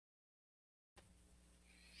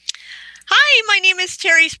my name is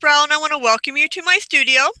Terri Sproul, and I want to welcome you to my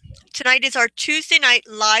studio. Tonight is our Tuesday night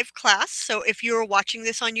live class, so if you're watching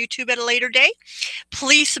this on YouTube at a later day,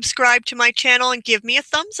 please subscribe to my channel and give me a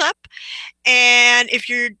thumbs up. And if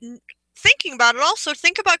you're thinking about it, also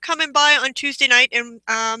think about coming by on Tuesday night and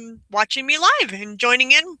watching me live and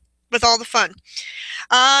joining in with all the fun.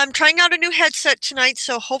 I'm trying out a new headset tonight,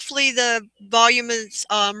 so hopefully the volume is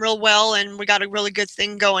real well and we got a really good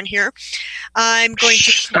thing going here. I'm going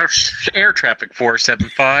to... Air traffic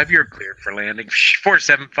 475, you're cleared for landing.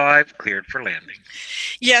 475, cleared for landing.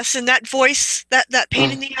 Yes, and that voice, that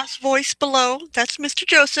pain in the ass voice below, that's Mr.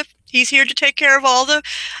 Joseph. He's here to take care of all the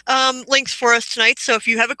links for us tonight. So if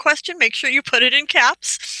you have a question, make sure you put it in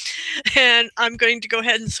caps. And I'm going to go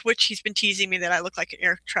ahead and switch. He's been teasing me that I look like an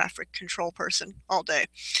air traffic control person all day.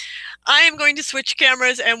 I am going to switch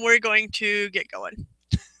cameras and we're going to get going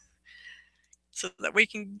so that we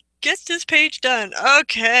can get this page done.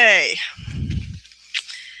 Okay.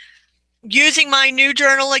 Using my new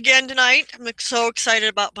journal again tonight. I'm so excited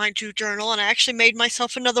about my new journal, and I actually made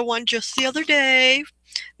myself another one just the other day.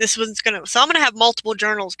 This one's so I'm gonna have multiple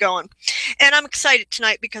journals going, and I'm excited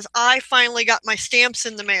tonight because I finally got my stamps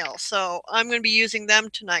in the mail, so I'm going to be using them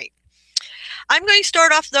tonight. I'm going to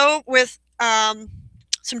start off though with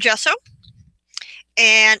some gesso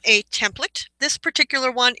and a template. This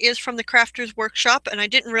particular one is from the Crafters Workshop, and I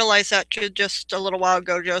didn't realize that just a little while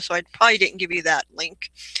ago, Joe, so I probably didn't give you that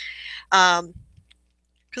link. Because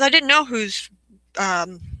I didn't know whose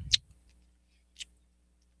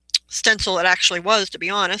stencil it actually was, to be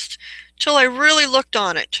honest, till I really looked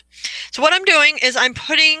on it. So what I'm doing is I'm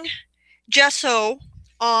putting gesso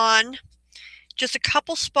on just a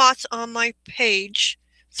couple spots on my page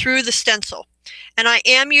through the stencil. And I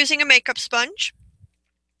am using a makeup sponge.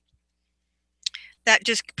 That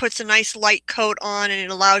just puts a nice light coat on, and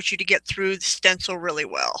it allows you to get through the stencil really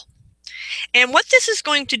well. And what this is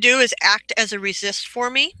going to do is act as a resist for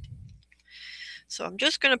me. So I'm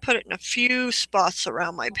just going to put it in a few spots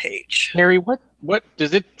around my page. Terry, what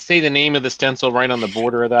does it say the name of the stencil right on the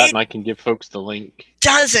border of that, and I can give folks the link?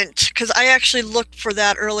 Doesn't, because I actually looked for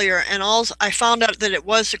that earlier, and I found out that it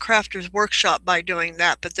was the Crafters Workshop by doing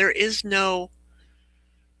that, but there is nothing.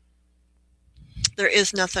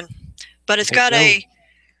 But it's got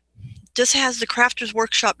just has the Crafters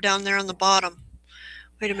Workshop down there on the bottom.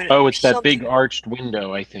 Wait a minute. Oh, it's that big arched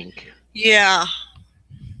window, I think. Yeah.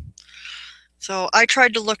 So I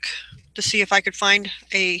tried to look to see if I could find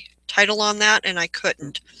a title on that, and I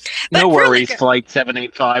couldn't. But no worries, really, Flight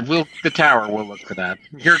 785. The tower will look for that.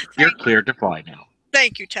 You're cleared to fly now.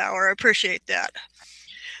 Thank you, Tower. I appreciate that.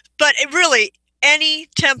 But really, any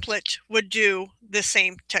template would do the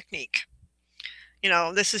same technique. You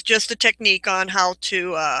know, this is just a technique on how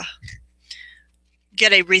to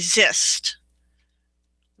get a resist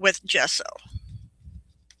with gesso.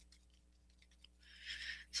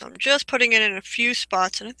 So I'm just putting it in a few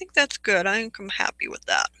spots, and I think that's good. I think I'm happy with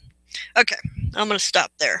that. Okay, I'm going to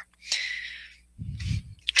stop there.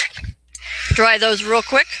 Dry those real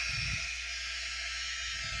quick.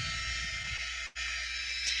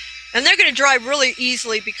 And they're going to dry really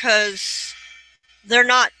easily because they're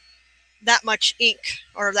not that much ink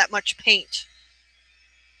or that much paint.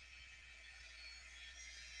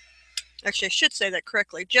 Actually, I should say that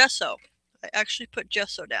correctly. Gesso. I actually put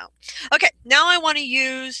gesso down. Okay, now I want to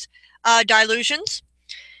use Dylusions.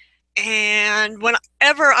 And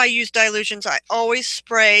whenever I use Dylusions, I always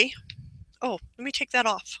spray. Oh, let me take that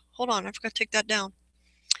off. Hold on, I forgot to take that down.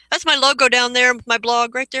 That's my logo down there, my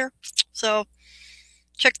blog right there. So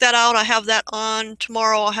check that out. I have that on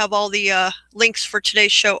tomorrow. I'll have all the links for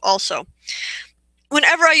today's show also.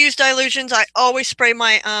 Whenever I use Dylusions, I always spray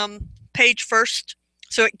my page first,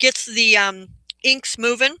 so it gets the inks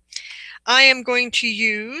moving. I am going to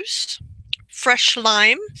use fresh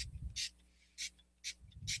lime.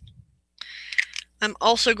 I'm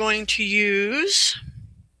also going to use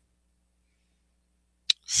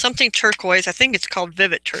something turquoise. I think it's called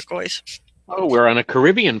Vivid Turquoise. Oh, we're on a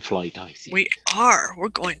Caribbean flight, I see. We are. We're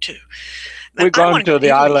going to. We're going to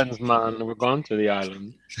the islands, man. We're going to the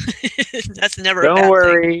island. That's never a bad thing. Don't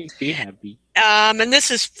worry. Be happy. And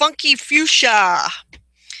this is Funky Fuchsia.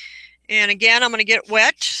 And again, I'm going to get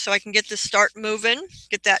wet so I can get this start moving,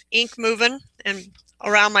 get that ink moving and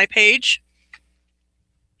around my page.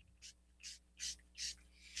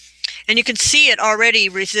 And you can see it already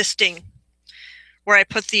resisting where I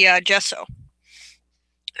put the gesso.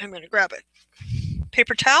 I'm going to grab it.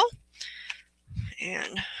 Paper towel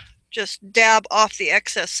and just dab off the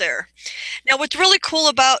excess there. Now, what's really cool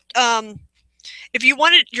about, if you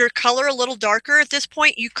wanted your color a little darker at this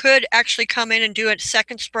point, you could actually come in and do a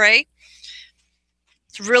second spray.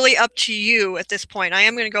 It's really up to you at this point. I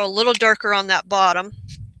am going to go a little darker on that bottom.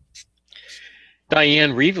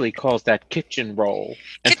 Diane Reevely calls that kitchen roll.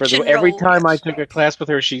 And Kitchen every roll, time I yes. took a class with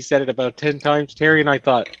her, she said it about 10 times, Terry, and I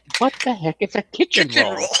thought, what the heck is a kitchen Kitchen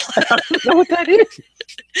roll? roll. I don't know what that is.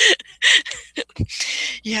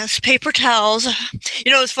 Yes, paper towels.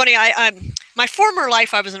 You know, it's funny. My former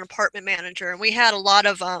life, I was an apartment manager, and we had a lot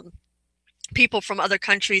of people from other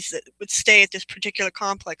countries that would stay at this particular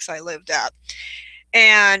complex I lived at.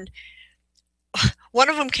 And one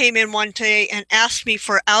of them came in one day and asked me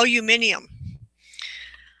for aluminium.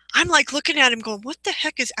 I'm like looking at him going, what the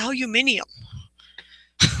heck is aluminium?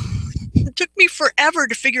 It took me forever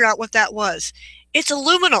to figure out what that was. It's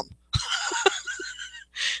aluminum.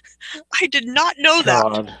 I did not know that.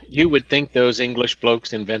 God, you would think those English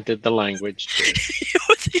blokes invented the language too.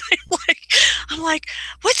 I'm like,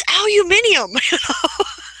 what's aluminium?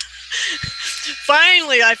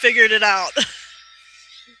 Finally, I figured it out.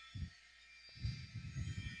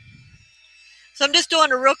 So I'm just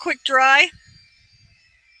doing a real quick dry.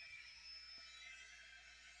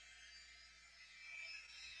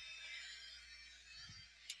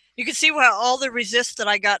 You can see all the resist that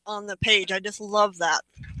I got on the page. I just love that.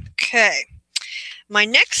 Okay. My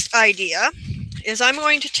next idea is I'm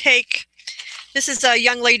going to take, this is a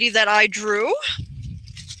young lady that I drew,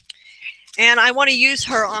 and I want to use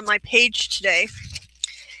her on my page today.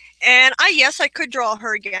 And yes, I could draw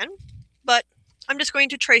her again, but I'm just going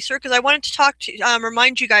to trace her because I wanted to talk to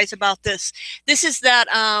remind you guys about this. This is that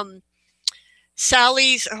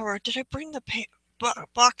Sally's, or did I bring the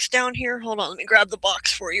box down here? Hold on, let me grab the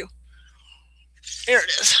box for you. There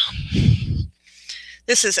it is.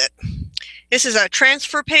 This is it. This is a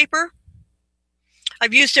transfer paper.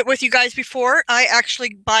 I've used it with you guys before. I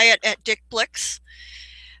actually buy it at Dick Blick's.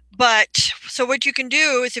 But so what you can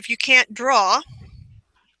do is if you can't draw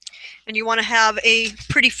and you want to have a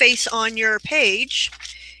pretty face on your page,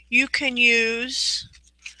 you can use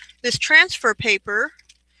this transfer paper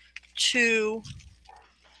to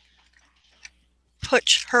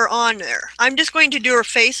put her on there. I'm just going to do her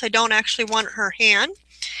face. I don't actually want her hand.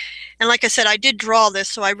 And like I said, I did draw this,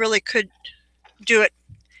 so I really could do it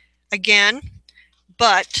again,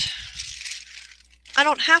 but I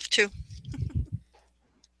don't have to.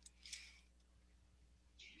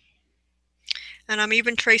 And I'm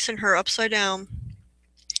even tracing her upside down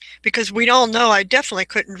because we all know I definitely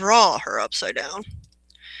couldn't draw her upside down.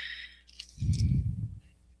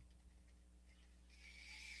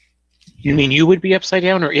 You mean you would be upside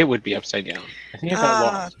down or it would be upside down? I think I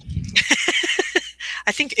got lost.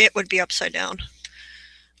 I think it would be upside down.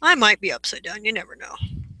 I might be upside down. You never know.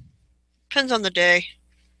 Depends on the day.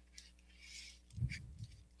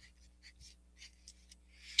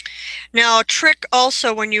 Now, a trick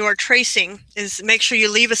also when you are tracing is make sure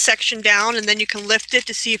you leave a section down and then you can lift it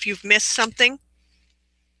to see if you've missed something.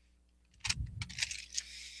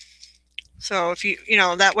 So if you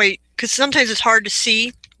know, that way, because sometimes it's hard to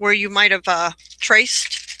see where you might have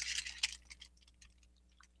traced.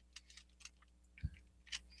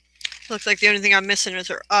 Looks like the only thing I'm missing is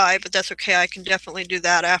her eye, but that's okay. I can definitely do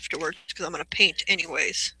that afterwards because I'm going to paint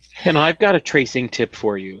anyways. And I've got a tracing tip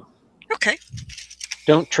for you. Okay.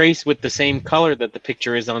 Don't trace with the same color that the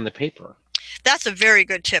picture is on the paper. That's a very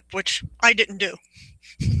good tip, which I didn't do.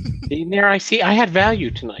 See, there I see. I had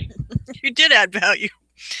value tonight. You did add value.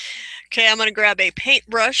 Okay, I'm going to grab a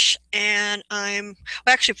paintbrush, and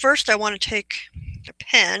actually first I want to take a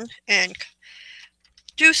pen and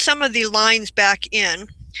do some of the lines back in.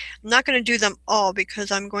 I'm not going to do them all because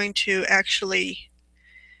I'm going to actually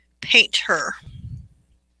paint her.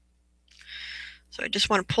 So I just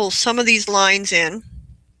want to pull some of these lines in.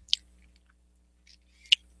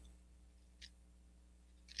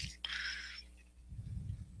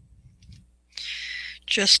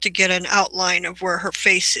 Just to get an outline of where her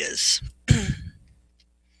face is.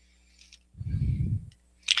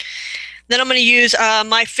 Then I'm going to use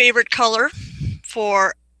my favorite color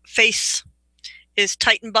for face is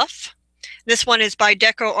Titan Buff. This one is by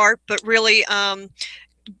Deco Art, but really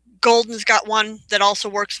Golden's got one that also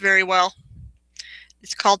works very well.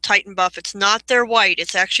 It's called Titan Buff. It's not their white.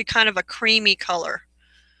 It's actually kind of a creamy color.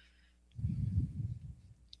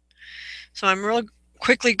 So I'm real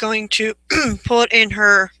quickly going to put in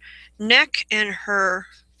her neck and her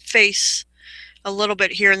face a little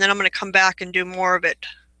bit here, and then I'm going to come back and do more of it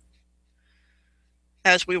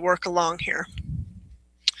as we work along here.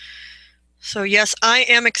 So yes, I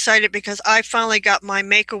am excited because I finally got my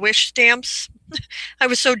Make-A-Wish stamps. I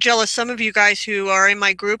was so jealous. Some of you guys who are in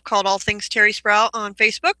my group called All Things Terri Sproul on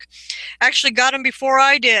Facebook actually got them before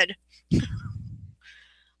I did.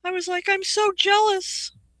 I was like, I'm so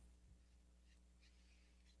jealous.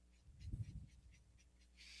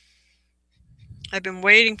 I've been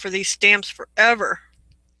waiting for these stamps forever.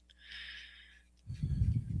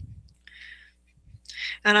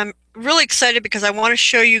 And I'm really excited because I want to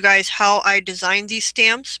show you guys how I designed these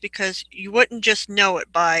stamps, because you wouldn't just know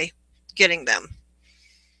it by getting them.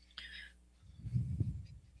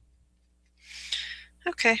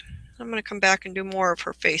 Okay, I'm going to come back and do more of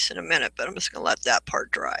her face in a minute, but I'm just going to let that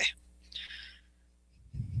part dry.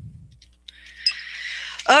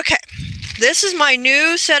 Okay, this is my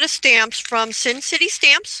new set of stamps from Sin City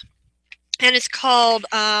Stamps, and it's called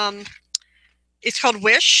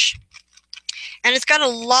Wish, and it's got a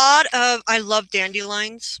lot of, I love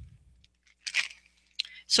dandelions,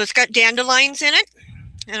 so it's got dandelions in it,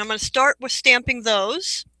 and I'm going to start with stamping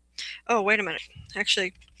those. Oh, wait a minute,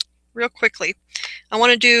 actually, real quickly, I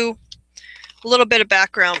want to do a little bit of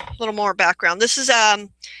background, a little more background. This is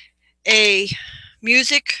a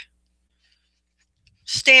music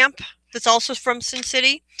stamp that's also from Sin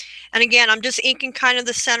City. And again, I'm just inking kind of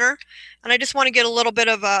the center, and I just want to get a little bit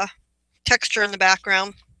of a texture in the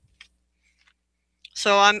background.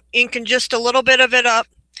 So I'm inking just a little bit of it up,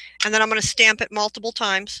 and then I'm going to stamp it multiple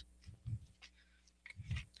times.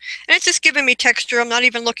 And it's just giving me texture. I'm not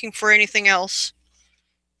even looking for anything else.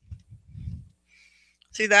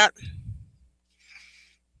 See that?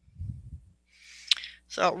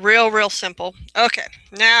 So real simple. Okay,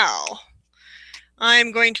 now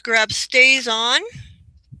I'm going to grab Stays On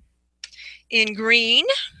in green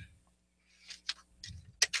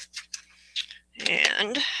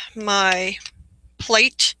and my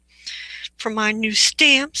plate for my new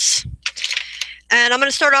stamps. And I'm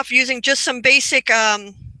going to start off using just some basic,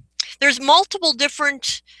 there's multiple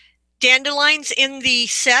different dandelions in the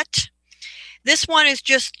set. This one is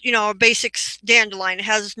just, you know, a basic dandelion. It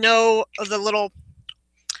has no of the little,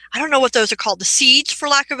 I don't know what those are called, the seeds, for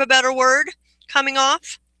lack of a better word, coming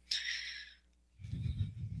off.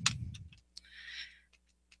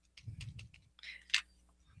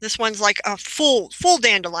 This one's like a full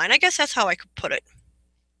dandelion. I guess that's how I could put it.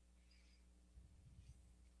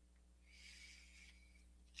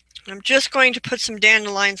 I'm just going to put some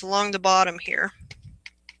dandelions along the bottom here.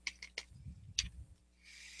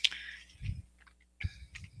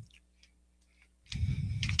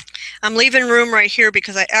 I'm leaving room right here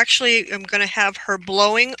because I actually am going to have her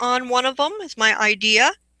blowing on one of them, is my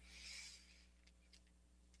idea.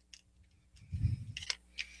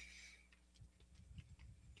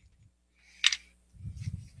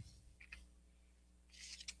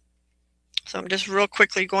 So I'm just real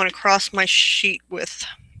quickly going across my sheet with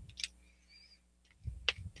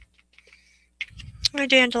my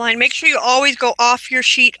dandelion. Make sure you always go off your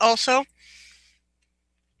sheet also.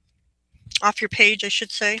 Off your page, I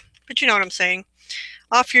should say. But you know what I'm saying.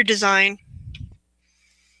 Off your design.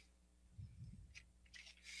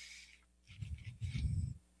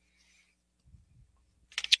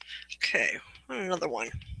 Okay, another one.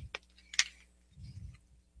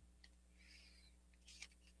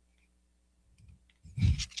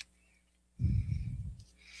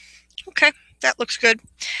 Okay, that looks good.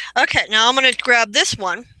 Okay, now I'm going to grab this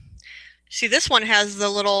one. See, this one has the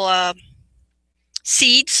little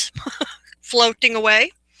seeds floating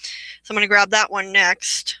away. So I'm going to grab that one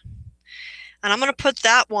next. And I'm going to put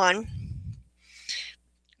that one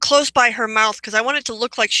close by her mouth because I want it to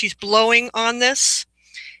look like she's blowing on this.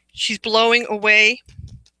 She's blowing away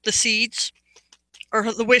the seeds,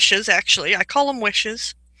 or the wishes, actually. I call them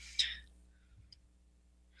wishes.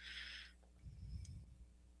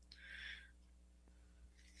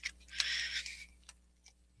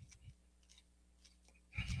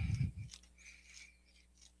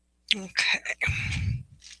 Okay.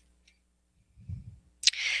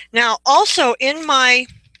 Now, also in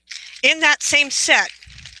that same set,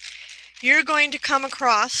 you're going to come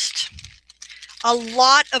across a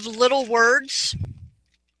lot of little words.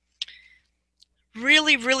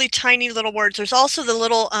 Really tiny little words. There's also the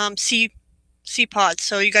little C pods.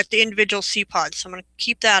 So you got the individual C pods. So I'm going to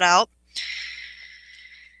keep that out.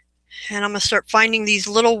 And I'm going to start finding these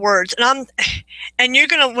little words. And you're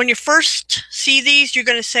going to, when you first see these, you're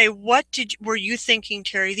going to say, what were you thinking,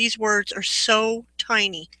 Terry? These words are so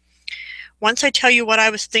tiny. Once I tell you what I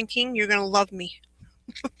was thinking, you're going to love me.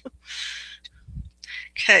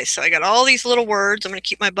 Okay, so I got all these little words. I'm going to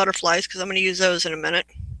keep my butterflies because I'm going to use those in a minute.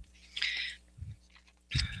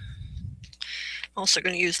 I'm also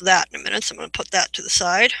going to use that in a minute, so I'm going to put that to the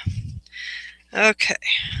side. Okay.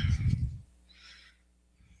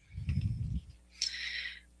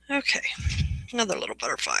 Okay, another little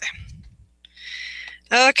butterfly.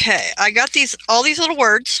 Okay, I got all these little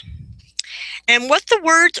words. And what the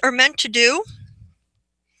words are meant to do,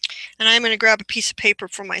 and I'm going to grab a piece of paper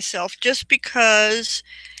for myself just because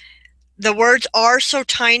the words are so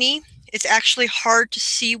tiny, it's actually hard to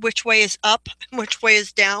see which way is up and which way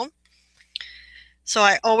is down. So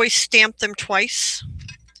I always stamp them twice.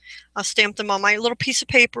 I'll stamp them on my little piece of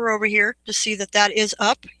paper over here to see that that is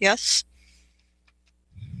up, yes.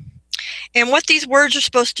 And what these words are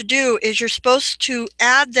supposed to do is you're supposed to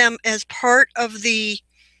add them as part of the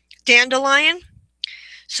dandelion.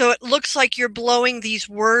 So it looks like you're blowing these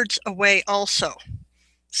words away also.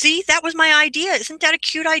 See, that was my idea. Isn't that a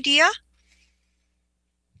cute idea?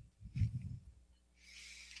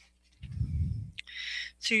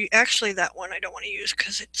 So actually that one I don't want to use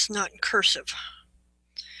because it's not in cursive.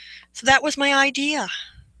 So that was my idea.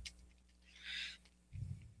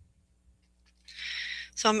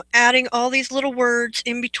 So I'm adding all these little words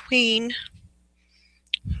in between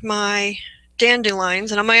my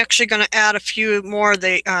dandelions, and I'm actually going to add a few more of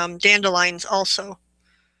the dandelions also.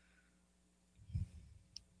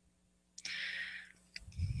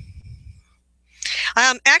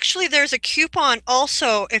 Actually, there's a coupon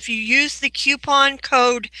also. If you use the coupon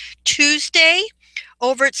code Tuesday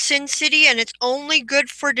over at Sin City, and it's only good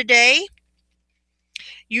for today,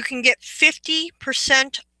 you can get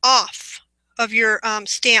 50% off of your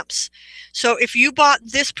stamps. So if you bought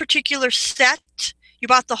this particular set, you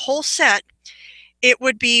bought the whole set, it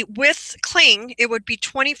would be with cling, it would be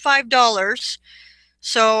 $25.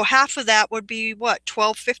 So half of that would be what,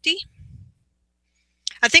 $12.50?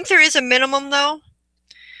 I think there is a minimum though.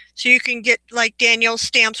 So you can get like Danielle's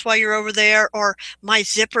stamps while you're over there, or my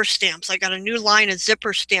zipper stamps. I got a new line of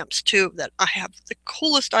zipper stamps too that I have the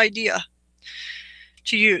coolest idea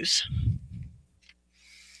to use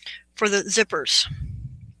for the zippers.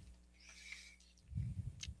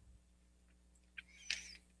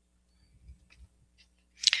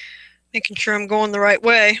 Making sure I'm going the right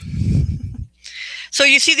way. So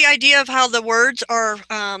you see the idea of how the words are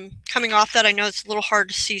coming off that? I know it's a little hard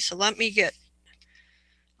to see, so let me get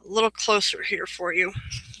a little closer here for you,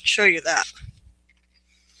 show you that.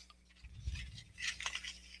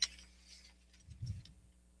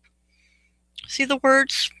 See the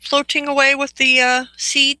words floating away with the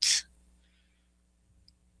seeds?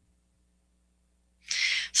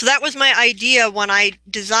 So that was my idea when I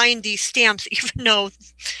designed these stamps, even though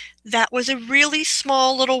that was a really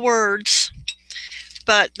small little words,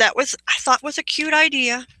 but that was, I thought, was a cute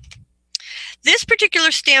idea. This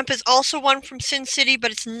particular stamp is also one from Sin City,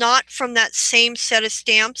 but it's not from that same set of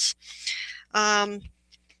stamps.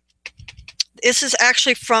 This is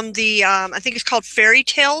actually from the, I think it's called Fairy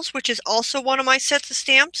Tales, which is also one of my sets of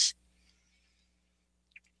stamps.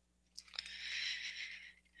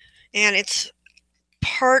 And it's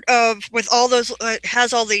part of, with all those, it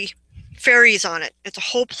has all the fairies on it. It's a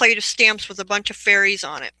whole plate of stamps with a bunch of fairies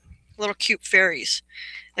on it, little cute fairies.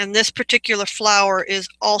 And this particular flower is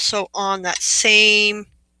also on that same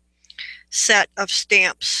set of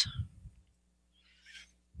stamps.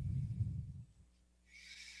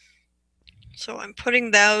 So I'm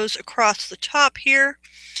putting those across the top here,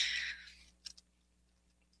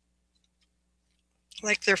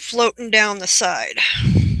 like they're floating down the side.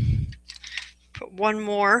 Put one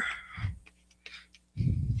more.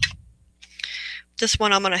 This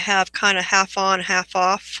one I'm going to have kind of half on, half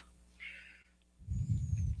off.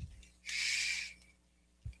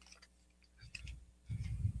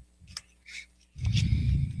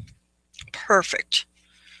 Perfect.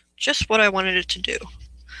 Just what I wanted it to do.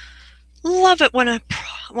 Love it when a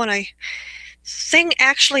thing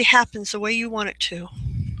actually happens the way you want it to.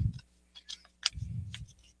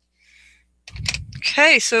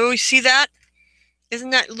 Okay, so we see that?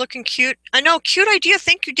 Isn't that looking cute? I know, cute idea.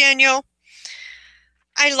 Thank you, Danielle.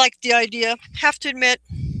 I liked the idea. Have to admit,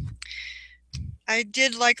 I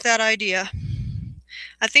did like that idea.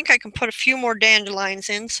 I think I can put a few more dandelions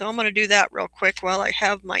in, so I'm going to do that real quick while I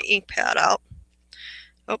have my ink pad out.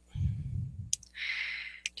 Oh,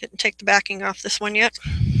 didn't take the backing off this one yet.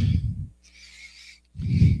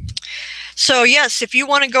 So yes, if you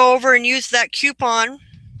want to go over and use that coupon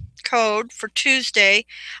code for Tuesday,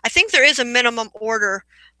 I think there is a minimum order.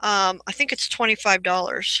 I think it's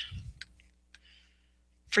 $25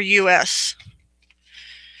 for US.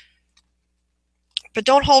 But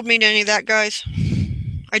don't hold me to any of that, guys.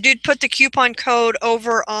 I did put the coupon code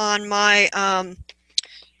over on my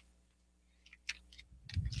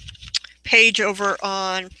page over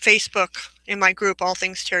on Facebook in my group, All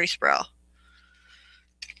Things Terri Sproul.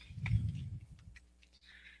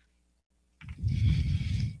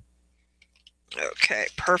 Okay,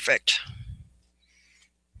 perfect.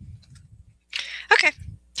 Okay,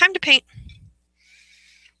 time to paint.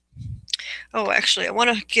 Oh, actually, I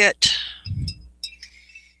want to get,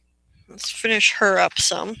 let's finish her up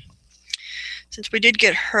some. Since we did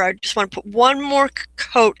get her, I just want to put one more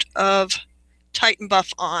coat of Titan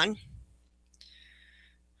Buff on.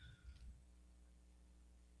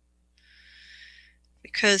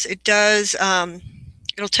 Because it does,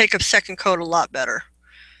 it'll take a second coat a lot better.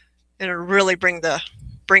 And it'll really bring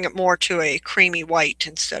it more to a creamy white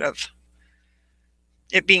instead of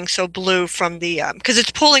it being so blue from the, because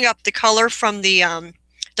it's pulling up the color from the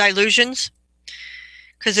dilutions.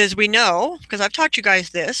 Because as we know, because I've taught you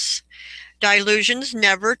guys this, dilutions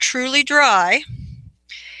never truly dry.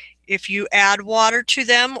 If you add water to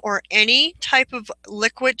them or any type of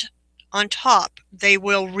liquid on top, they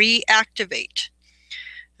will reactivate.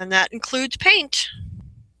 And that includes paint.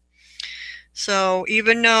 So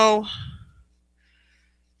even though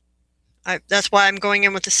that's why I'm going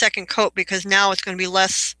in with the second coat, because now it's going to be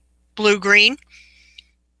less blue-green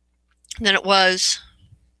than it was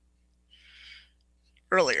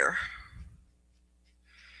earlier.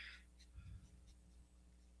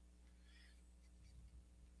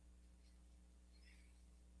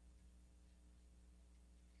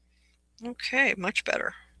 Okay, much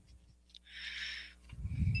better.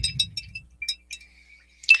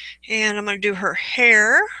 And I'm going to do her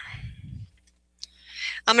hair.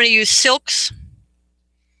 I'm going to use Silk's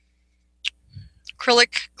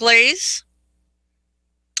acrylic glaze.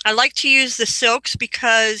 I like to use the Silks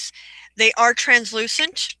because they are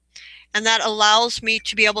translucent, and that allows me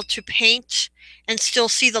to be able to paint and still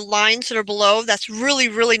see the lines that are below. That's really,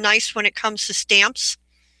 really nice when it comes to stamps.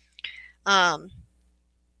 So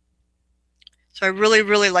I really,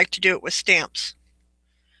 really like to do it with stamps,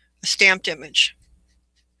 a stamped image.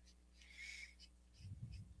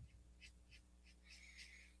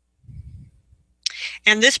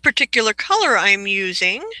 And this particular color I'm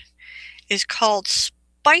using is called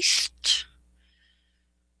Spiced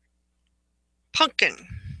Pumpkin.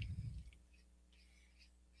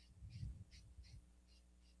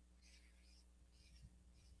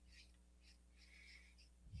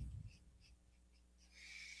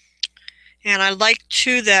 And I like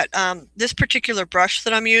too that this particular brush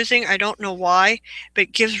that I'm using, I don't know why, but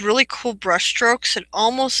it gives really cool brush strokes. It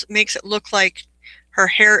almost makes it look like her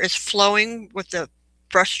hair is flowing with the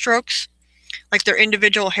brush strokes, like they're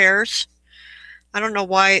individual hairs. I don't know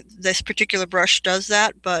why this particular brush does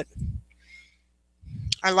that, but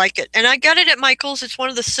I like it. And I got it at Michael's. It's one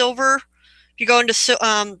of the silver. If you go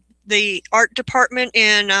into the art department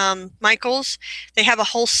in Michael's, they have a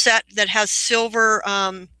whole set that has silver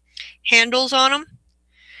handles on them.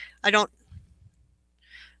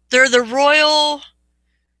 They're the Royal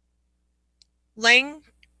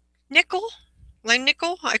Langnickel.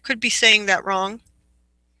 I could be saying that wrong.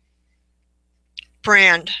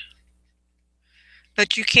 Brand.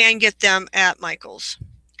 But you can get them at Michael's.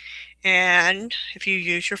 And if you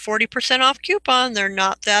use your 40% off coupon, they're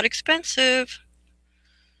not that expensive.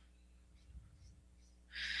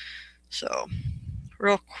 So,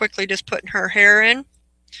 real quickly, just putting her hair in.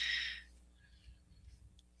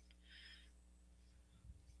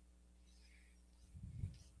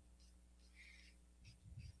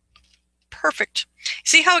 Perfect.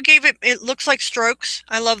 See how it gave it looks like strokes?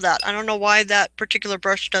 I love that. I don't know why that particular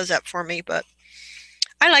brush does that for me, but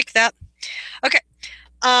I like that. Okay.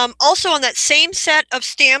 Also on that same set of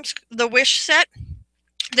stamps, the Wish set,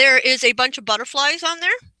 there is a bunch of butterflies on there.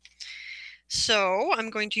 So I'm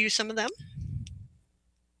going to use some of them.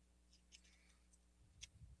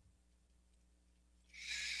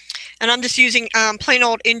 And I'm just using plain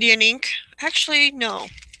old Indian ink. Actually, no.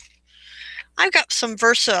 I've got some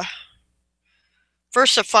VersaFine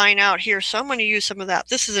out here, so I'm going to use some of that.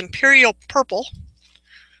 This is Imperial Purple.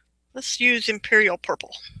 Let's use Imperial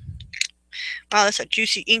Purple. Wow, that's a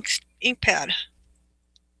juicy ink pad.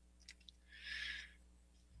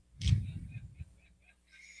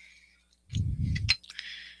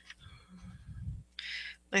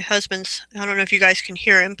 My husband's, I don't know if you guys can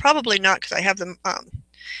hear him, probably not because I have the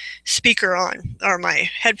speaker on, or my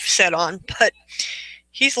headset on, but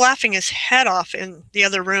he's laughing his head off in the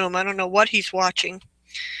other room. I don't know what he's watching,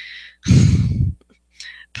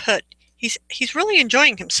 but he's really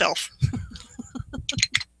enjoying himself.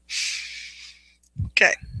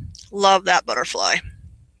 Okay, love that butterfly.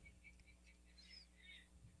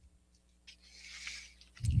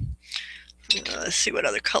 Let's see what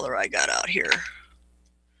other color I got out here.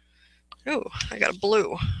 Oh, I got a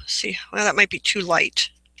blue. Let's see, well, that might be too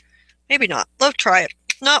light. Maybe not. Let's try it.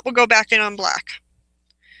 If not, we'll go back in on black.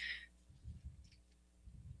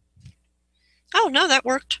 Oh, no, that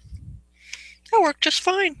worked. That worked just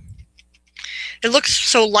fine. It looks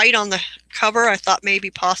so light on the cover, I thought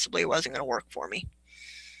maybe possibly it wasn't going to work for me.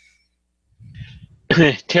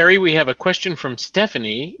 Terry, we have a question from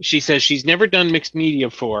Stephanie. She says she's never done mixed media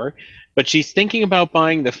before, but she's thinking about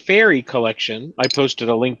buying the Fairy collection. I posted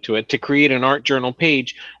a link to it to create an art journal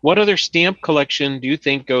page. What other stamp collection do you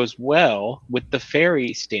think goes well with the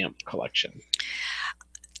Fairy stamp collection?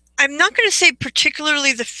 I'm not going to say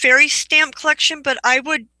particularly the fairy stamp collection, but I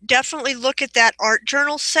would definitely look at that art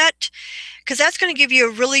journal set because that's going to give you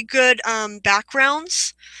a really good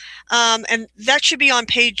backgrounds. And that should be on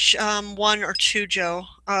page 1 or 2, Joe,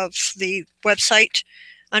 of the website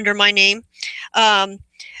under my name.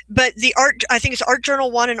 But the art, I think it's Art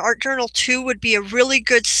Journal 1 and Art Journal 2 would be a really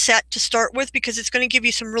good set to start with because it's going to give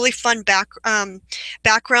you some really fun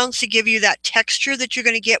backgrounds to give you that texture that you're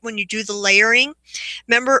going to get when you do the layering.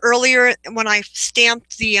 Remember earlier when I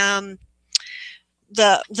stamped the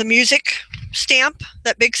music stamp,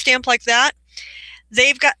 that big stamp like that?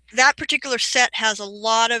 They've got that particular set has a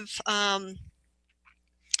lot of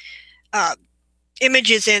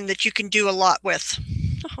images in that you can do a lot with.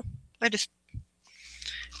 Oh, I just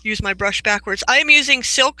use my brush backwards. I am using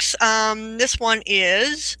silks. This one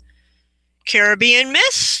is Caribbean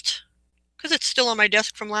Mist because it's still on my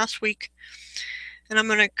desk from last week. And I'm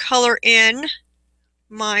going to color in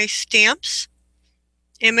my stamps,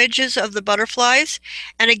 images of the butterflies.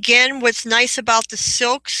 And again, what's nice about the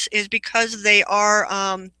silks is because they are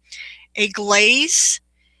a glaze,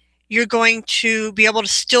 you're going to be able to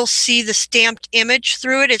still see the stamped image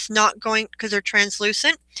through it. It's not going, because they're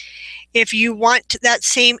translucent. If you want that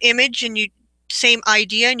same image and same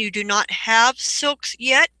idea and you do not have silks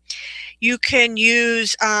yet, you can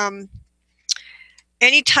use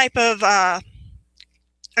any type of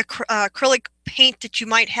acrylic paint that you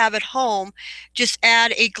might have at home. Just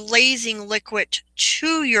add a glazing liquid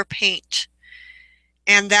to your paint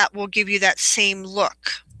and that will give you that same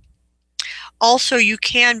look. Also, you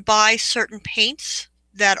can buy certain paints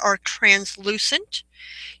that are translucent.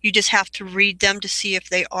 You just have to read them to see if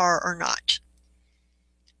they are or not.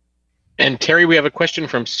 And Terry, we have a question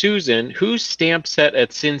from Susan. Whose stamp set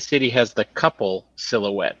at Sin City has the couple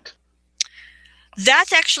silhouette?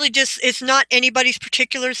 That's actually just, it's not anybody's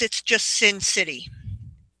particulars, it's just Sin City.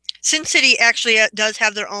 Sin City actually does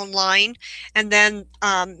have their own line. And then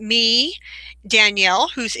me, Danielle,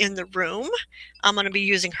 who's in the room, I'm going to be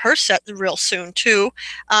using her set real soon too,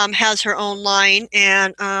 has her own line.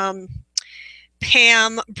 And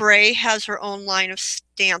Pam Bray has her own line of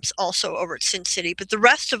stamps also over at Sin City. But the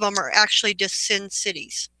rest of them are actually just Sin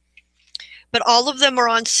Cities. But all of them are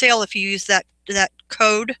on sale if you use that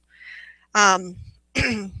code.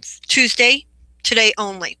 Tuesday, today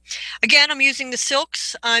only. Again, I'm using the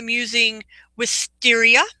silks. I'm using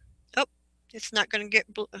wisteria. Oh, it's not going to get,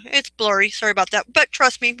 it's blurry. Sorry about that. But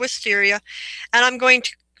trust me, wisteria. And I'm going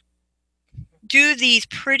to do these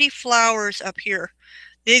pretty flowers up here.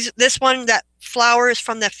 This one, that flower is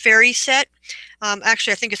from the fairy set.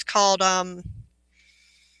 Actually, I think it's called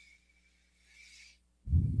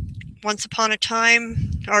Once Upon a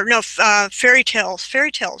Time, or no, Fairy Tales.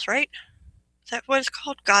 Fairy Tales, right? Is that what it's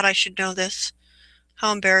called? God, I should know this.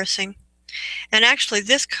 How embarrassing. And actually,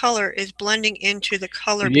 this color is blending into the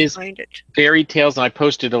color behind it. Fairy Tales, and I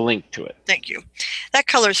posted a link to it. Thank you. That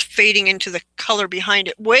color is fading into the color behind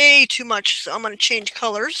it way too much, so I'm going to change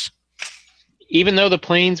colors. Even though the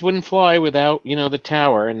planes wouldn't fly without, the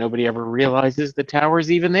tower, and nobody ever realizes the tower's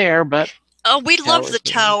even there, but... Oh, we love the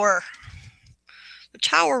tower. The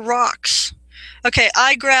tower rocks. Okay,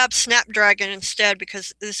 I grabbed Snapdragon instead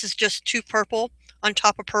because this is just too purple on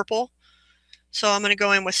top of purple. So I'm going to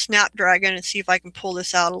go in with Snapdragon and see if I can pull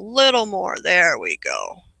this out a little more. There we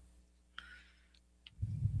go.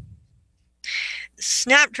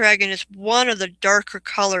 Snapdragon is one of the darker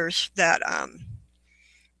colors that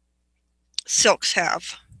silks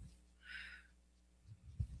have.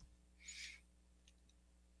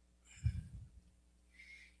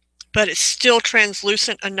 But it's still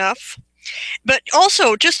translucent enough. But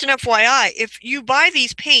also, just an FYI, if you buy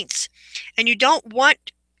these paints and you don't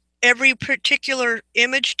want every particular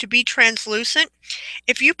image to be translucent,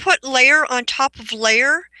 if you put layer on top of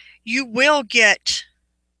layer, you will get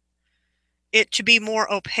it to be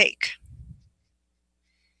more opaque.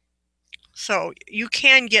 So you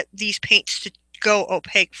can get these paints to go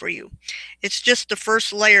opaque for you. It's just the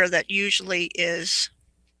first layer that usually is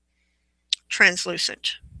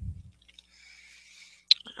translucent.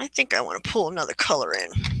 I think I want to pull another color in.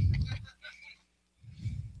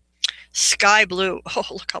 Sky blue. Oh,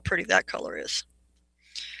 look how pretty that color is.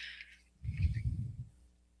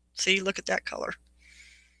 See, look at that color.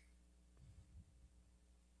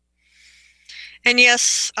 And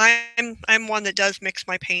yes, I'm one that does mix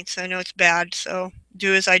my paints. I know it's bad, so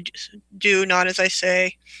do as I do, not as I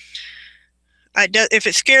say. If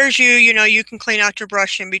it scares you, you can clean out your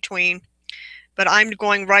brush in between. But I'm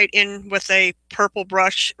going right in with a purple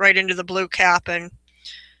brush right into the blue cap and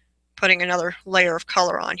putting another layer of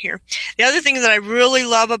color on here. The other thing that I really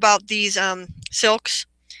love about these silks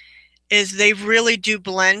is they really do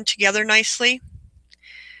blend together nicely.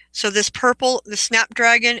 So this purple, the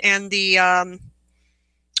Snapdragon, and the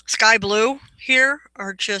sky blue here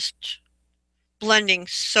are just blending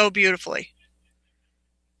so beautifully.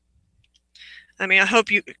 I mean, I hope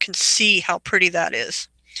you can see how pretty that is.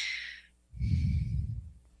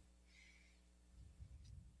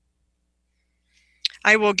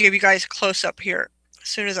 I will give you guys a close-up here as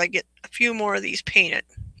soon as I get a few more of these painted.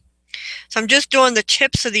 So I'm just doing the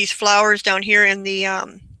tips of these flowers down here in the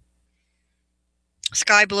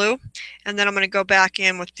sky blue, and then I'm going to go back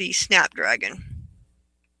in with the Snapdragon.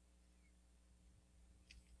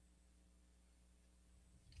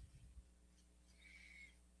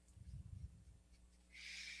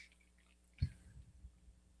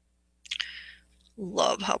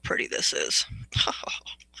 Love how pretty this is.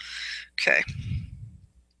 Okay.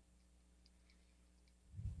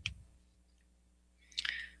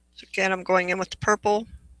 So again, I'm going in with the purple.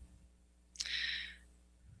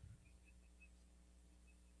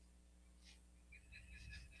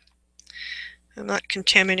 I'm not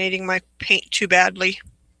contaminating my paint too badly.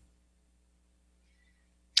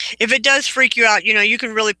 If it does freak you out, you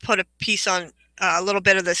can really put a piece on, a little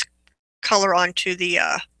bit of this color onto the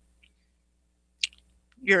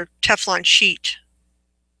your Teflon sheet.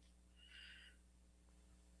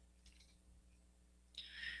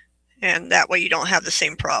 And that way you don't have the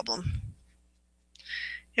same problem.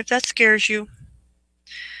 If that scares you,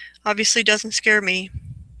 obviously doesn't scare me.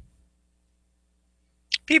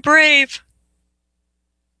 Be brave.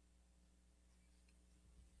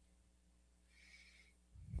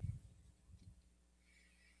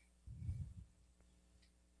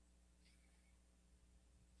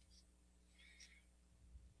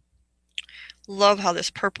 Love how this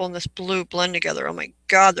purple and this blue blend together. Oh my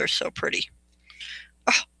God, they're so pretty.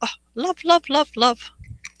 Oh, oh, love, love, love, love.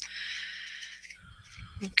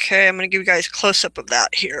 Okay, I'm going to give you guys a close-up of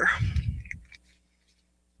that here.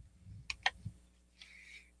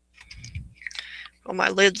 Oh, my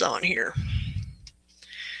lid's on here.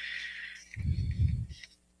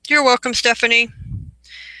 You're welcome, Stephanie.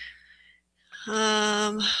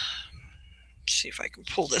 Let's see if I can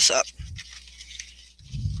pull this up.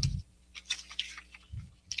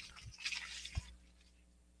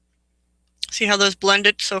 See how those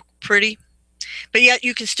blended so pretty? But yet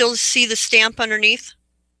you can still see the stamp underneath.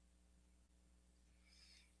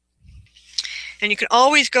 And you can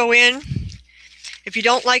always go in. If you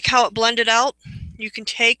don't like how it blended out, you can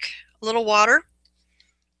take a little water,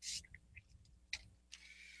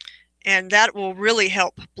 and that will really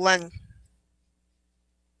help blend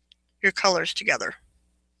your colors together.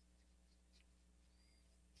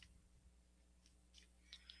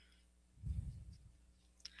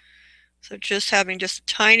 So just having just a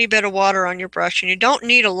tiny bit of water on your brush, and you don't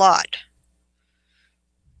need a lot.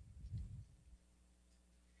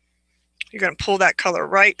 You're going to pull that color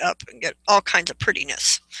right up and get all kinds of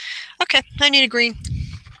prettiness. Okay, I need a green.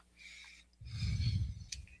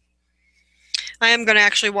 I am going to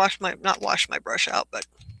actually not wash my brush out, but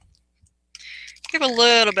give a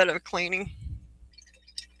little bit of a cleaning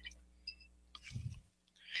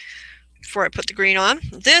before I put the green on.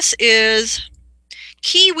 This is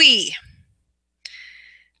Kiwi.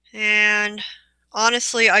 And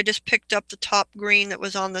honestly, I just picked up the top green that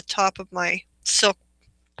was on the top of my silk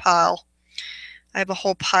pile. I have a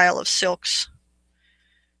whole pile of silks.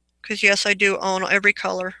 Because yes, I do own every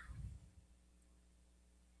color.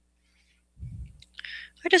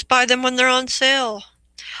 I just buy them when they're on sale.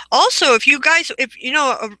 Also, if you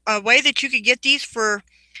know a way that you could get these for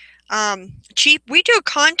cheap, we do a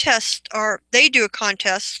contest, or they do a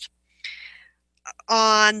contest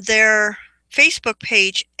on their Facebook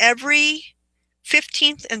page every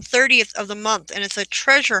 15th and 30th of the month, and it's a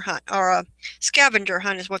treasure hunt, or a scavenger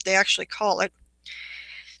hunt is what they actually call it.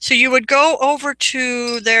 So you would go over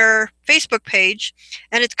to their Facebook page,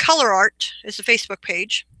 and it's Color Art is the Facebook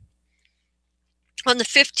page, on the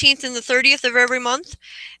 15th and the 30th of every month,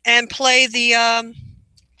 and play the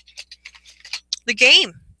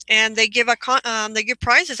game. And they give they give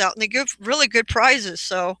prizes out, and they give really good prizes.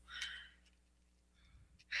 So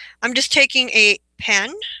I'm just taking a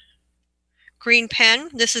pen, green pen.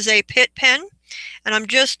 This is a Pitt pen, and I'm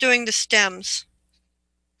just doing the stems.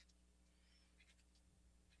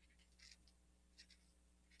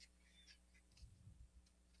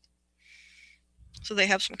 So they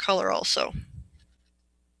have some color also.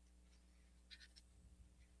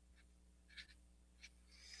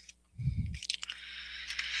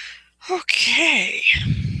 Okay.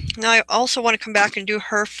 Now I also want to come back and do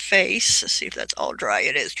her face. Let's see if that's all dry.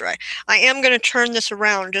 It is dry. I am going to turn this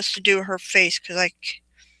around just to do her face because I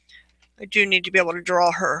do need to be able to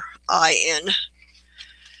draw her eye in.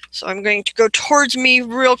 So I'm going to go towards me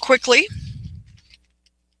real quickly.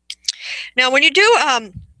 Now when you do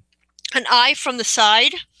an eye from the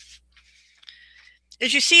side,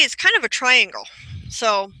 as you see, it's kind of a triangle.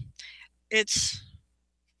 So it's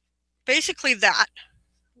basically that.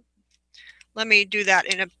 Let me do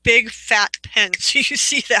that in a big fat pen so you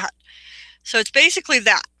see that. So it's basically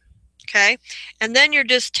that, okay? And then you're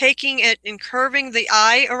just taking it and curving the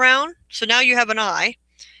eye around. So now you have an eye.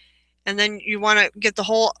 And then you want to get the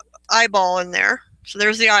whole eyeball in there. So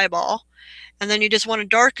there's the eyeball. And then you just want to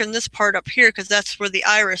darken this part up here because that's where the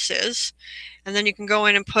iris is. And then you can go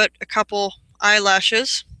in and put a couple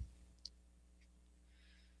eyelashes.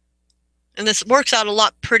 And this works out a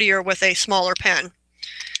lot prettier with a smaller pen.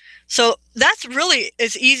 So that's really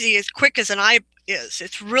as easy, as quick as an eye is.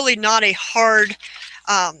 It's really not a hard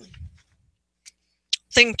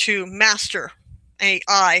thing to master an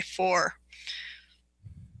eye for.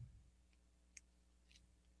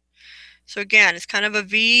 So again, it's kind of a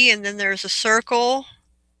V, and then there's a circle.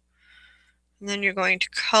 And then you're going to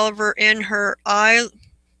cover in her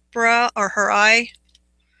eyebrow or her eye.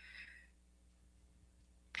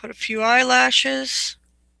 Put a few eyelashes.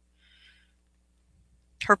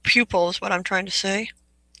 Her pupil is what I'm trying to say.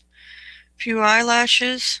 A few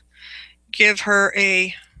eyelashes. Give her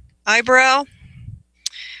a eyebrow.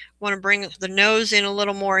 Want to bring the nose in a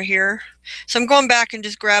little more here. So I'm going back and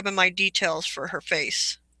just grabbing my details for her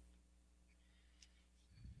face.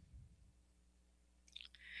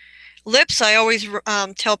 Lips, I always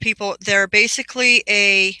tell people they're basically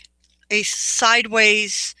a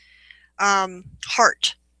sideways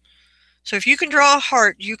heart. So if you can draw a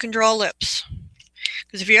heart, you can draw lips.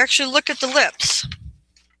 Because if you actually look at the lips,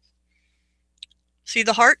 see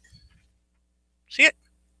the heart? See it?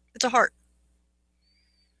 It's a heart.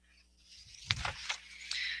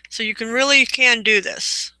 So you can do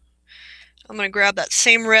this. I'm going to grab that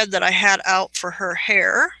same red that I had out for her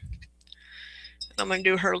hair. I'm going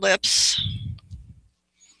to do her lips.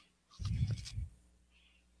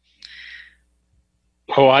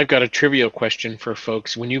 Oh, I've got a trivial question for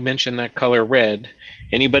folks. When you mention that color red,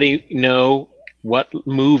 anybody know what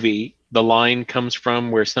movie the line comes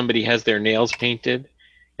from where somebody has their nails painted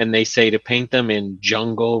and they say to paint them in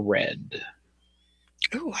jungle red?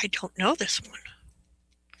 Oh, I don't know this one.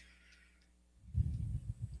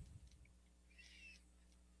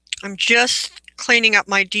 I'm just cleaning up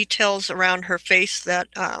my details around her face that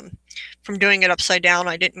from doing it upside down,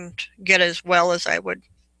 I didn't get as well as I would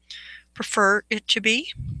prefer it to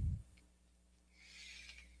be.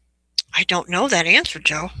 I don't know that answer,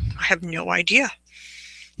 Joe. I have no idea.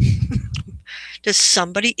 Does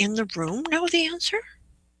somebody in the room know the answer?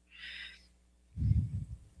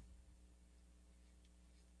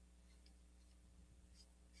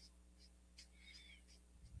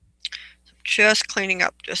 Just cleaning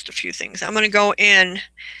up just a few things. I'm going to go in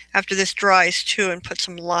after this dries too and put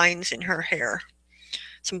some lines in her hair,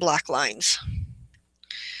 some black lines.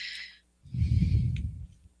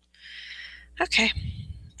 Okay,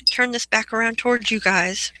 turn this back around towards you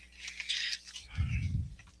guys.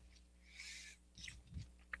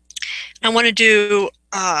 I want to do,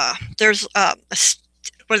 there's what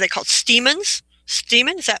are they called? Stamens?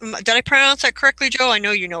 Stamen? Did I pronounce that correctly, Joe? I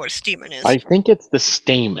know you know what a stamen is. I think it's the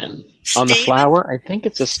stamen. On the Stamen? flower, I think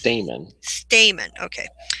it's a stamen. Stamen, okay.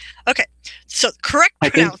 Okay, so correct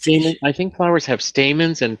pronunciation. I think flowers have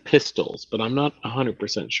stamens and pistils, but I'm not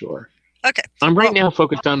 100% sure. Okay. I'm right now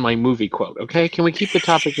focused on my movie quote, okay? Can we keep the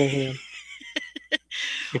topic at hand?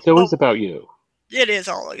 It's always about you. It is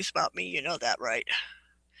always about me, you know that, right?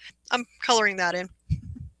 I'm coloring that in.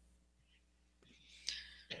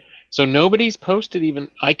 So nobody's posted even.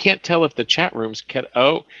 I can't tell if the chat room's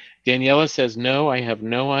oh, Daniela says no, I have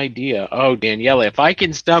no idea. Oh, Daniela, if I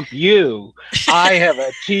can stump you, I have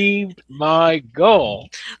achieved my goal.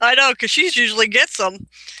 I know, because she usually gets them.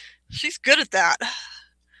 She's good at that.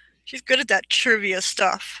 She's good at that trivia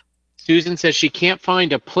stuff. Susan says she can't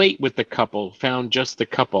find a plate with the couple, found just the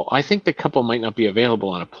couple. I think the couple might not be available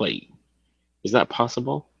on a plate. Is that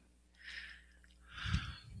possible?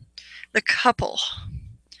 The couple.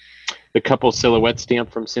 The couple silhouette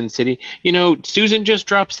stamp from Sin City. You know, Susan just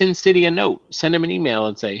dropped Sin City a note. Send them an email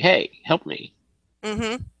and say, hey, help me.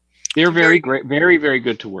 Mm-hmm. They're very great, very, very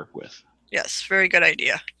good to work with. Yes, very good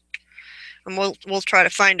idea. And we'll try to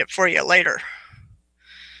find it for you later.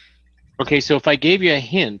 Okay, so if I gave you a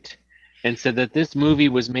hint, and said that this movie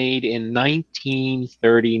was made in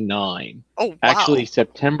 1939. Oh, Actually, wow.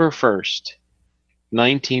 September 1st,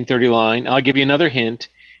 1939. I'll give you another hint.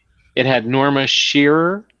 It had Norma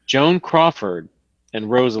Shearer, Joan Crawford, and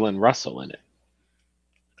Rosalind Russell in it.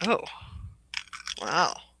 Oh,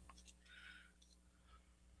 wow.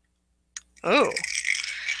 Oh,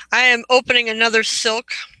 I am opening another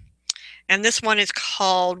silk, and this one is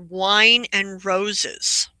called Wine and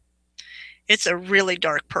Roses. It's a really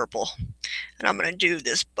dark purple, and I'm going to do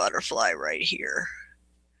this butterfly right here.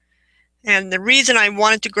 And the reason I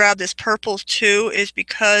wanted to grab this purple too is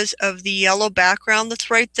because of the yellow background that's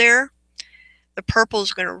right there. The purple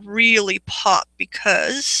is going to really pop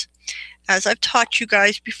because, as I've taught you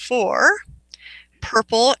guys before,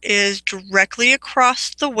 purple is directly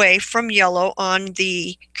across the way from yellow on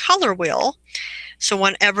the color wheel. So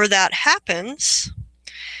whenever that happens,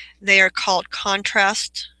 they are called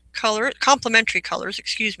complementary colors,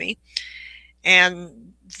 excuse me,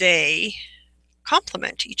 and they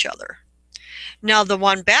complement each other. Now, the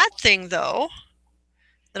one bad thing, though,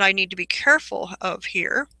 that I need to be careful of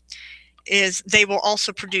here is they will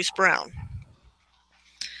also produce brown.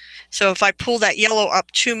 So if I pull that yellow up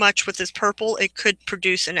too much with this purple, it could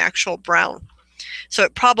produce an actual brown. So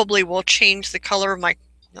it probably will change the color of my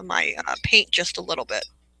paint just a little bit.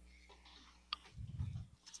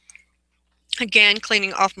 Again,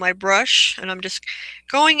 cleaning off my brush, and I'm just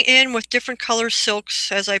going in with different color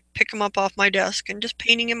silks as I pick them up off my desk and just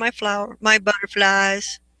painting in my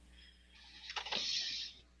butterflies.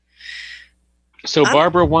 So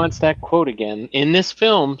Barbara wants that quote again. In this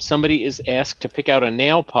film, somebody is asked to pick out a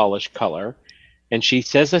nail polish color, and she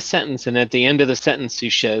says a sentence, and at the end of the sentence, she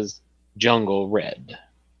says, jungle red.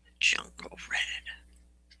 Jungle red.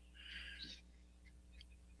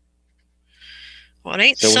 Well, it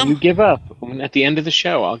ain't So when you give up, at the end of the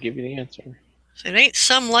show, I'll give you the answer. It ain't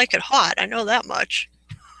some like it hot. I know that much.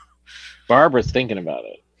 Barbara's thinking about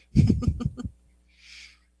it.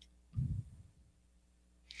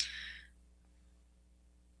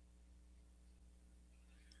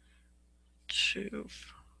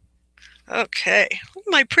 Okay.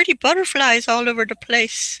 My pretty butterflies all over the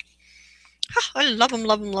place. I love them,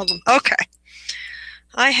 love them, love them. Okay.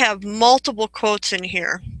 I have multiple quotes in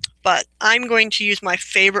here, but I'm going to use my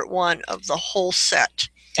favorite one of the whole set.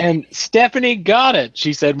 And Stephanie got it.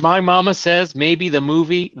 She said, my mama says maybe the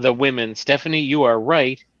movie, The Women. Stephanie, you are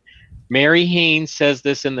right. Mary Haynes says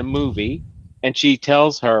this in the movie, and she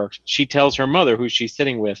tells her mother, who she's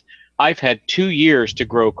sitting with, I've had 2 years to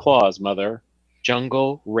grow claws, mother.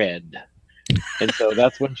 Jungle red. And so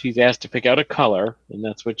that's when she's asked to pick out a color, and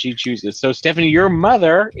that's what she chooses. So, Stephanie, your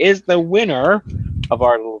mother is the winner of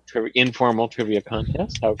our little informal trivia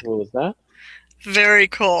contest. How cool is that? Very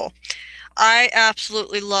cool. I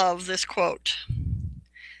absolutely love this quote.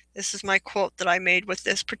 This is my quote that I made with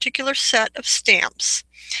this particular set of stamps.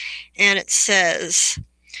 And it says,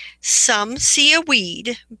 some see a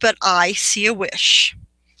weed, but I see a wish.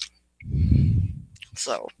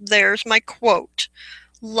 So there's my quote.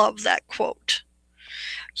 Love that quote.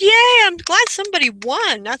 Yay, I'm glad somebody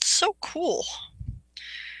won. That's so cool.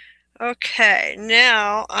 Okay,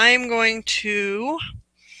 now I'm going to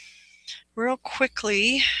real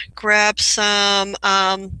quickly grab some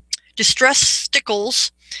distress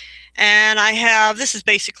stickles. And I have, this is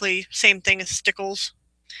basically same thing as stickles,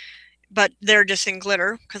 but they're just in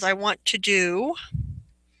glitter because I want to do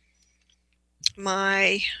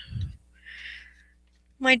my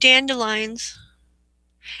dandelions.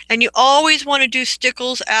 And you always want to do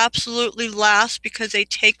stickles absolutely last because they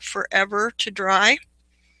take forever to dry.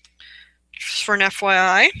 Just for an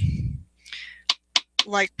FYI.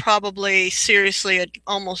 Like probably seriously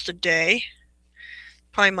almost a day.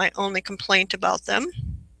 Probably my only complaint about them.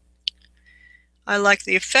 I like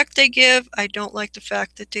the effect they give. I don't like the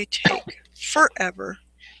fact that they take forever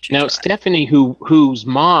to Now, dry. Stephanie, whose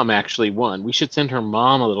mom actually won, we should send her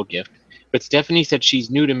mom a little gift. But Stephanie said she's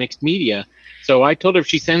new to mixed media. So I told her if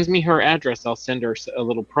she sends me her address, I'll send her a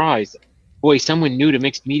little prize. Boy, someone new to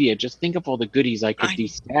mixed media. Just think of all the goodies I could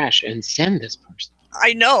de-stash and send this person.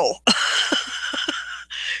 I know.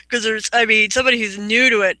 Because there's, I mean, somebody who's new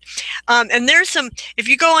to it. And there's some, if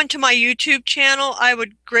you go onto my YouTube channel, I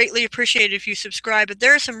would greatly appreciate it if you subscribe. But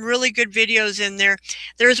there are some really good videos in there.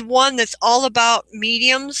 There's one that's all about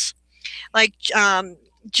mediums, like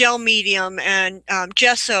gel medium and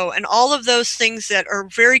gesso and all of those things that are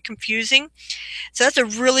very confusing. So that's a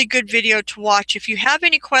really good video to watch. If you have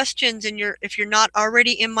any questions and if you're not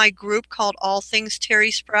already in my group called All Things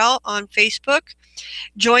Terri Sproul on Facebook,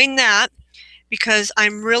 join that because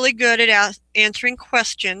I'm really good at answering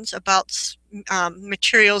questions about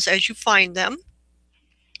materials as you find them.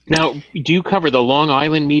 Now, do you cover the Long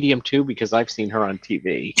Island medium too? Because I've seen her on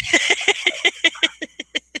TV.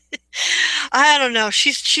 I don't know.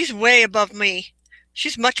 She's way above me.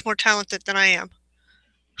 She's much more talented than I am.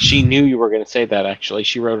 She knew you were going to say that, actually.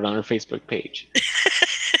 She wrote it on her Facebook page.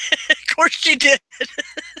 Of course she did.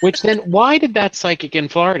 Which then, why did that psychic in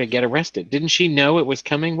Florida get arrested? Didn't she know it was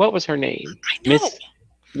coming? What was her name? I know. Miss,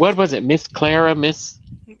 what was it? Miss Clara?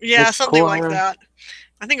 Yeah, Miss something like Cora? that.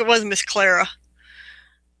 I think it was Miss Clara.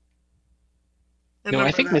 I No, I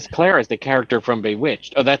remember think that. Miss Clara is the character from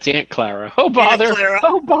Bewitched. Oh, that's Aunt Clara. Oh, Aunt bother. Clara.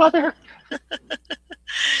 Oh, bother.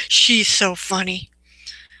 She's so funny.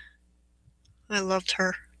 I loved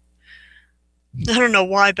her. I don't know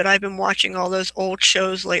why, but I've been watching all those old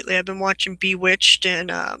shows lately. I've been watching Bewitched and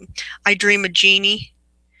I Dream of Jeannie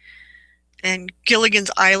and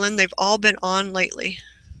Gilligan's Island. They've all been on lately.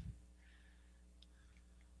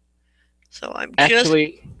 So I'm just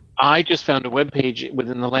Actually, I just found a webpage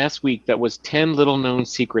within the last week that was 10 little known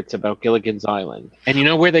secrets about Gilligan's Island. And you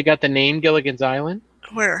know where they got the name Gilligan's Island?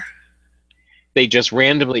 where? They just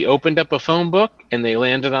randomly opened up a phone book and they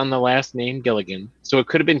landed on the last name Gilligan. So it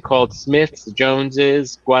could have been called Smiths,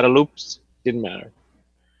 Joneses, Guadalupe's, didn't matter.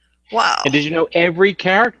 Wow. And did you know every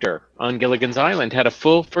character on Gilligan's Island had a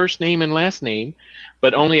full first name and last name,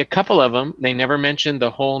 but only a couple of them, they never mentioned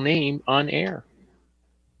the whole name on air.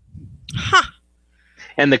 Huh.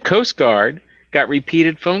 And the Coast Guard got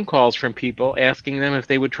repeated phone calls from people asking them if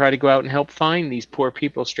they would try to go out and help find these poor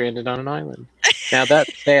people stranded on an island. Now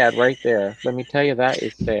that's sad right there. Let me tell you, that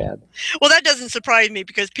is sad. Well, that doesn't surprise me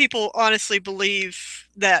because people honestly believe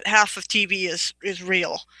that half of TV is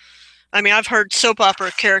real. I mean, I've heard soap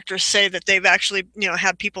opera characters say that they've actually,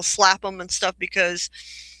 had people slap them and stuff because,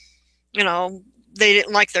 they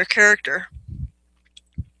didn't like their character.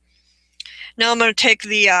 Now I'm going to take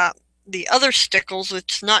the other stickles,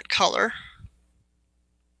 it's not color,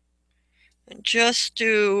 and just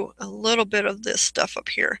do a little bit of this stuff up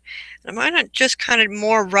here. And I might just kind of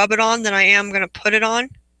more rub it on than I am going to put it on.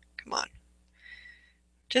 Come on.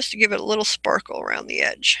 Just to give it a little sparkle around the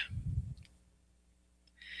edge.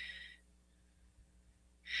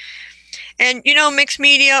 And mixed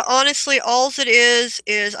media, honestly, all it is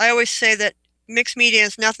I always say that mixed media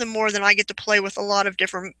is nothing more than I get to play with a lot of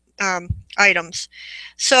different items.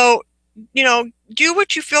 So, do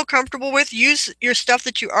what you feel comfortable with. Use your stuff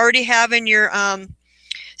that you already have in your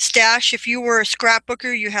stash. If you were a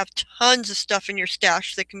scrapbooker, you have tons of stuff in your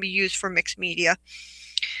stash that can be used for mixed media.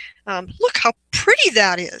 Look how pretty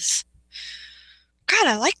that is. God,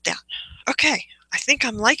 I like that. Okay, I think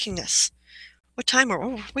I'm liking this. What time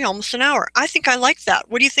are we? Almost an hour. I think I like that.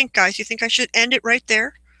 What do you think, guys? You think I should end it right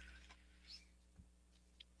there?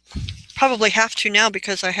 Probably have to now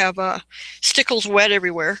because I have stickles wet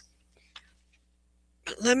everywhere.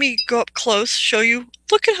 But let me go up close, show you.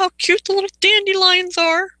 Look at how cute the little dandelions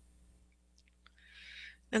are.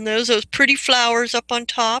 And those pretty flowers up on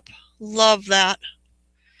top. Love that.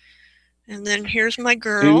 And then here's my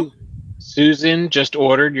girl. Susan just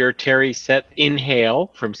ordered your Terri set Inhale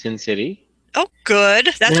from Sin City. Oh, good.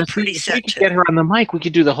 That's now, a pretty if set, we could too. get her on the mic, we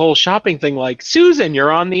could do the whole shopping thing like, Susan,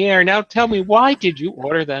 you're on the air. Now tell me, why did you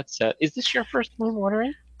order that set? Is this your first time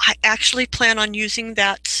ordering? I actually plan on using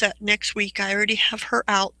that set next week. I already have her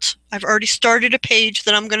out. I've already started a page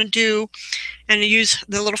that I'm going to do and use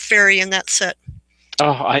the little fairy in that set.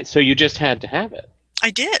 Oh, so you just had to have it. I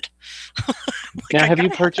did. Now, have you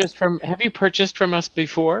purchased from us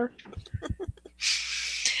before?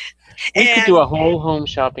 We could do a whole home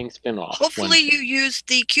shopping spin-off. Hopefully you use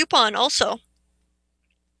the coupon also.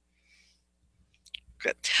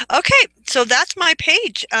 Good. Okay, so that's my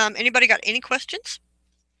page. Anybody got any questions?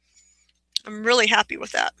 I'm really happy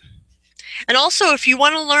with that. And also, if you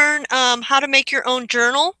want to learn how to make your own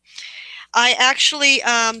journal, I actually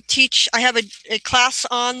teach. I have a class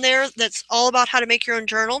on there that's all about how to make your own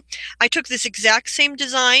journal. I took this exact same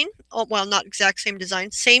design, well, not exact same design,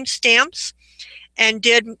 same stamps, and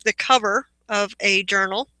did the cover of a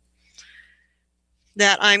journal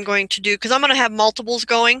that I'm going to do because I'm going to have multiples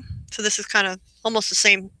going. So this is kind of almost the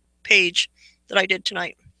same page that I did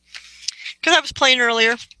tonight. Because I was playing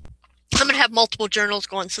earlier, I'm going to have multiple journals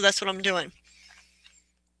going, so that's what I'm doing.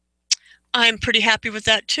 I'm pretty happy with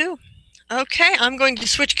that too. Okay, I'm going to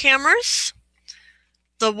switch cameras.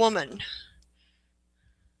 The woman.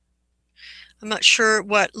 I'm not sure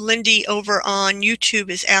what Lindy over on YouTube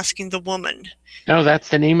is asking the woman. Oh, that's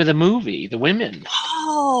the name of the movie, The Women.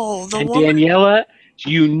 Oh, the and woman. Daniela,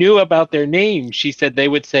 you knew about their names. She said they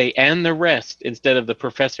would say "and the rest" instead of the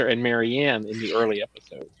Professor and Marianne in the early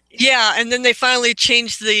episode. Yeah, and then they finally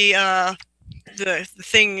changed the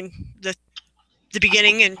thing, the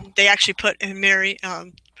beginning, and they actually put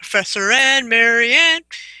Professor and Marianne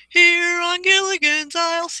here on Gilligan's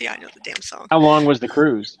Isle. See, I know the damn song. How long was the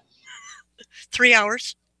cruise? 3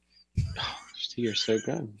 hours. Oh, you're so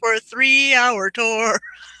good. For a 3-hour tour.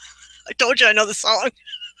 I told you I know the song.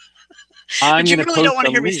 I'm But you going to really don't post want a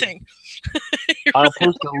to hear me link. sing. I'll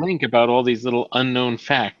post a link about all these little unknown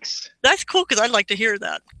facts. That's cool because I'd like to hear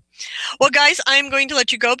that. Well, guys, I'm going to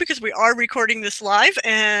let you go because we are recording this live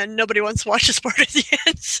and nobody wants to watch this part at the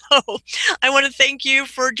end. So I want to thank you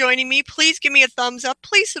for joining me. Please give me a thumbs up.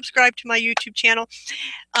 Please subscribe to my YouTube channel.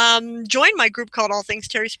 Join my group called All Things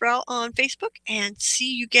Terri Sproul on Facebook, and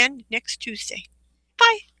see you again next Tuesday.